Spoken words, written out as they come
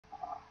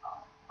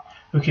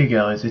Okay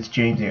guys, it's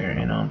James here,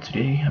 and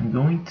today I'm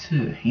going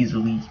to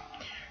easily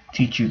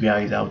teach you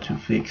guys how to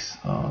fix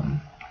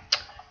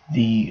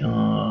the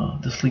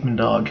sleeping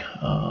dog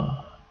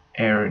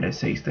error that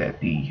says that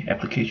the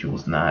application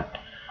was not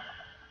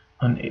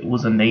it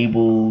was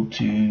unable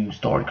to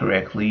start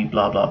correctly,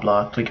 blah blah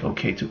blah. Click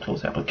OK to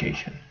close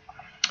application.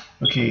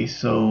 Okay,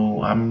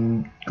 so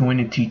I'm going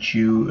to teach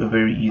you a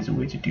very easy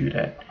way to do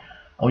that.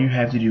 All you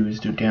have to do is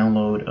to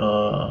download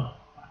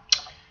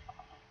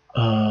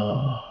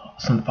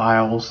some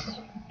files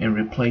and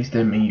replace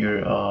them in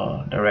your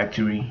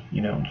directory,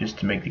 just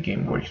to make the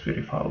game work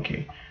pretty fine.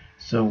 Okay,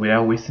 so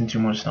without wasting too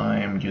much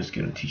time, I'm just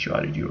gonna teach you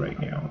how to do right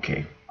now.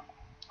 Okay,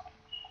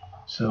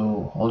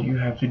 so all you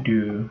have to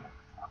do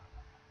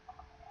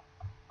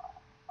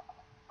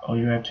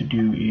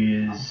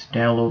is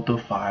download the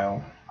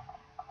file.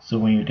 So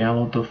when you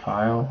download the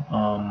file,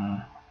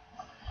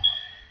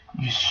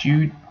 you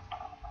should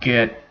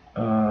get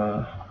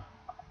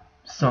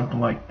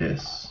something like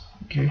this.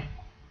 Okay,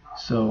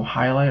 so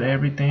highlight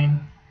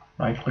everything,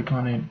 right click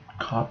on it,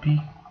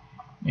 copy,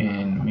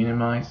 and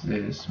minimize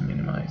this,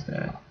 minimize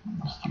that,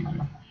 excuse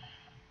me,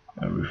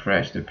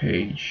 refresh the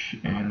page,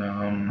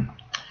 and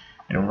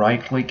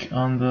right click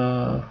on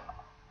the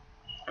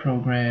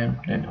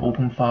program, then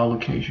open file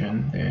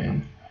location,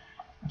 then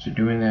after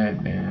doing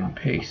that, then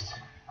paste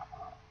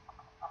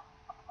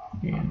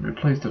and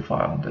replace the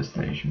file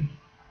destination.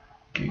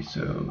 Okay,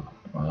 so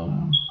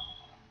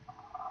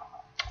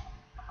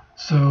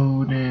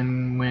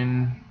then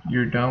when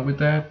you're done with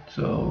that,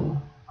 so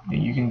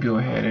then you can go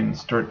ahead and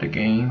start the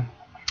game,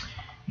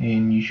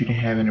 and you shouldn't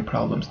have any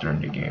problems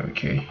during the game.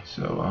 Okay,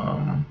 so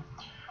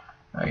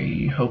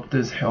I hope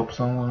this helps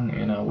someone,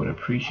 and I would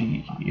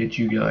appreciate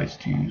you guys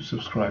to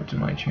subscribe to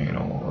my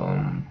channel.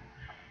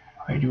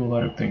 I do a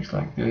lot of things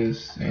like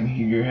this, and if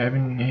you're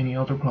having any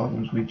other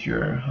problems with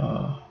your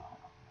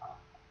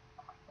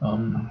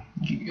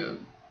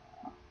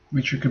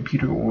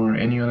computer or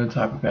any other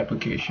type of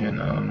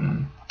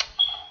application,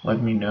 let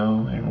me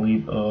know and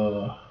leave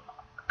a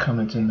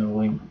comment in the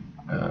link.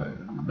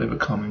 Leave a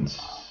comment.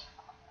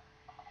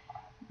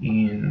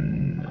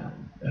 And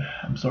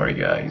I'm sorry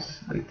guys,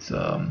 it's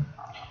I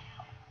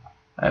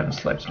haven't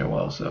slept in a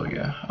while, so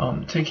yeah.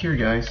 Take care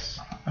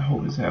guys. I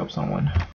hope this helps someone.